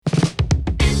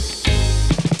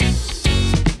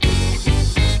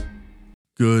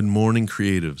Good morning,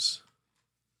 creatives.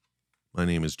 My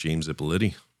name is James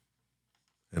Ippoliti,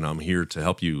 and I'm here to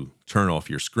help you turn off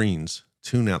your screens,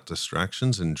 tune out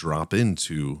distractions, and drop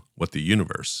into what the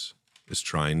universe is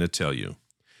trying to tell you.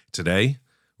 Today,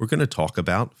 we're going to talk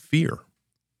about fear.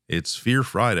 It's Fear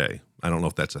Friday. I don't know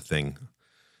if that's a thing.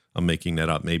 I'm making that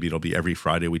up. Maybe it'll be every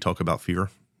Friday we talk about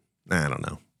fear. I don't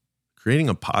know. Creating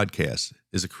a podcast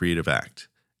is a creative act,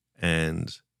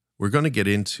 and we're going to get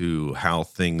into how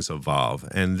things evolve.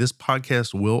 And this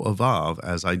podcast will evolve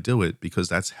as I do it because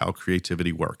that's how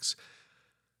creativity works.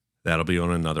 That'll be on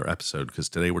another episode because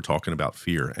today we're talking about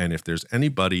fear. And if there's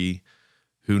anybody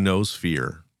who knows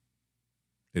fear,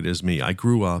 it is me. I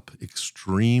grew up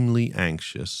extremely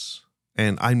anxious,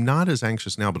 and I'm not as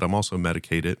anxious now, but I'm also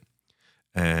medicated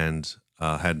and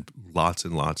had lots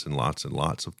and lots and lots and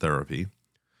lots of therapy.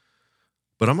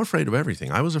 But I'm afraid of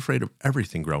everything. I was afraid of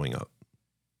everything growing up.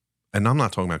 And I'm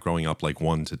not talking about growing up like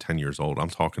 1 to 10 years old. I'm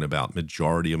talking about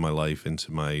majority of my life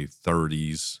into my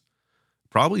 30s.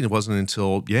 Probably it wasn't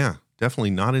until, definitely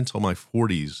not until my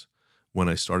 40s when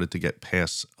I started to get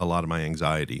past a lot of my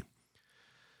anxiety.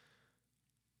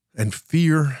 And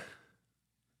fear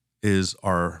is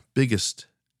our biggest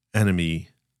enemy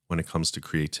when it comes to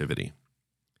creativity.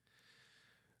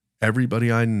 Everybody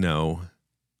I know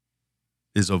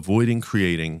is avoiding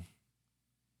creating,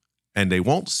 and they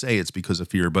won't say it's because of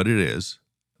fear, but it is.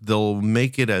 They'll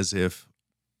make it as if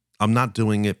I'm not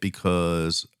doing it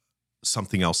because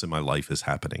something else in my life is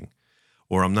happening,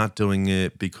 or I'm not doing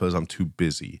it because I'm too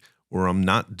busy, or I'm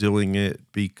not doing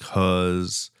it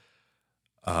because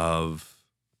of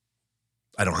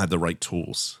I don't have the right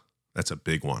tools. That's a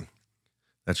big one.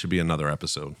 That should be another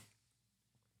episode.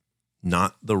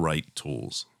 Not the right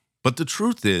tools. But the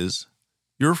truth is,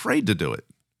 you're afraid to do it.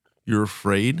 You're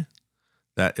afraid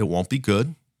that it won't be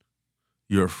good.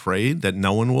 You're afraid that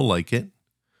no one will like it.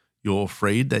 You're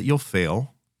afraid that you'll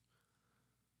fail.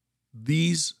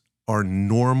 These are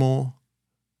normal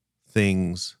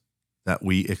things that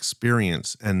we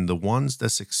experience. And the ones that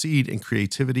succeed in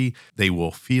creativity, they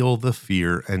will feel the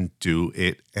fear and do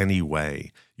it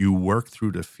anyway. You work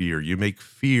through the fear. You make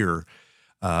fear.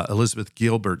 Elizabeth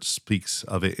Gilbert speaks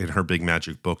of it in her Big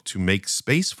Magic book, to make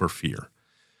space for fear.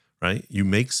 Right? You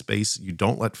make space. You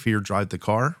don't let fear drive the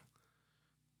car.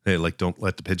 Hey, like don't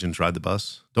let the pigeon drive the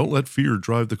bus. Don't let fear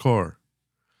drive the car.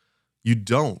 You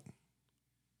don't.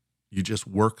 You just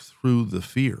work through the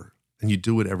fear, and you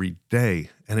do it every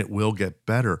day, and it will get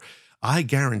better. I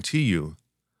guarantee you,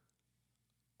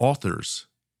 authors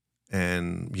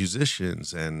and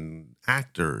musicians and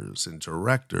actors and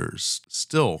directors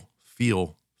still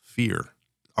feel fear.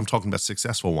 I'm talking about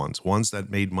successful ones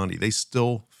that made money. They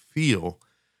still feel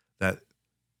that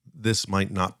this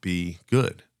might not be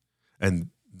good. And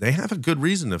they have a good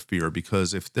reason to fear,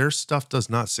 because if their stuff does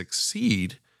not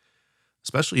succeed,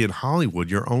 especially in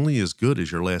Hollywood, you're only as good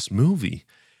as your last movie.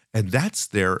 And that's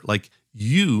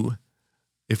if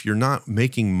you're not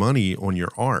making money on your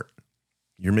art,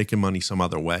 you're making money some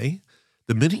other way.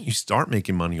 The minute you start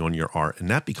making money on your art and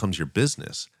that becomes your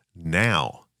business,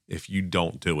 now, if you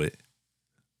don't do it,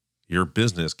 your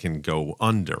business can go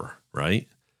under, right?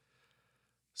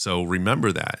 So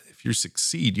remember that. If you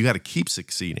succeed, you got to keep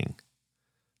succeeding.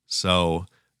 So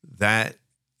that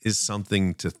is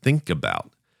something to think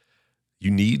about.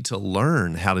 You need to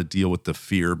learn how to deal with the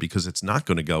fear, because it's not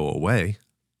going to go away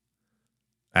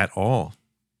at all.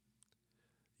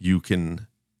 You can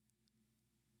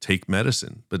take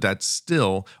medicine, but that's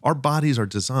still, our bodies are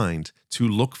designed to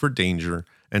look for danger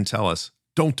and tell us,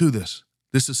 don't do this.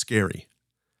 This is scary.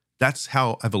 That's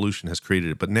how evolution has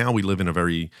created it. But now we live in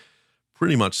a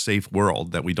pretty much safe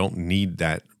world that we don't need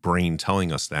that brain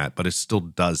telling us that, but it still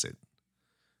does it.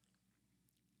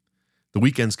 The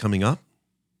weekend's coming up.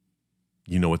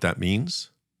 You know what that means?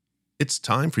 It's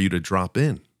time for you to drop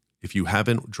in. If you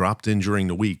haven't dropped in during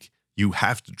the week, you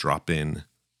have to drop in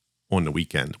on the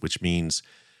weekend, which means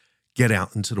get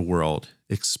out into the world,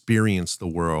 experience the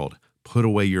world, put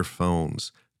away your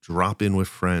phones, drop in with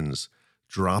friends,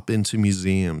 drop into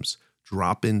museums,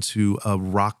 drop into a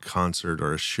rock concert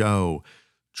or a show,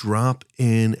 drop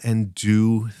in and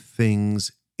do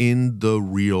things in the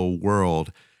real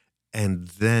world, and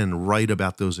then write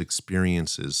about those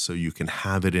experiences so you can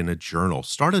have it in a journal.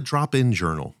 Start a drop-in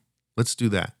journal. Let's do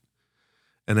that.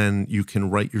 And then you can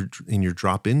write in your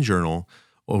drop-in journal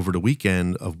over the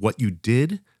weekend of what you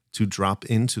did to drop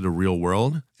into the real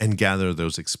world and gather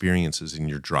those experiences in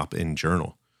your drop-in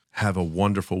journal. Have a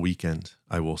wonderful weekend.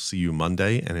 I will see you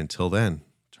Monday, and until then,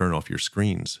 turn off your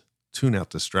screens, tune out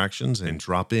distractions, and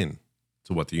drop in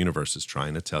to what the universe is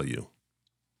trying to tell you.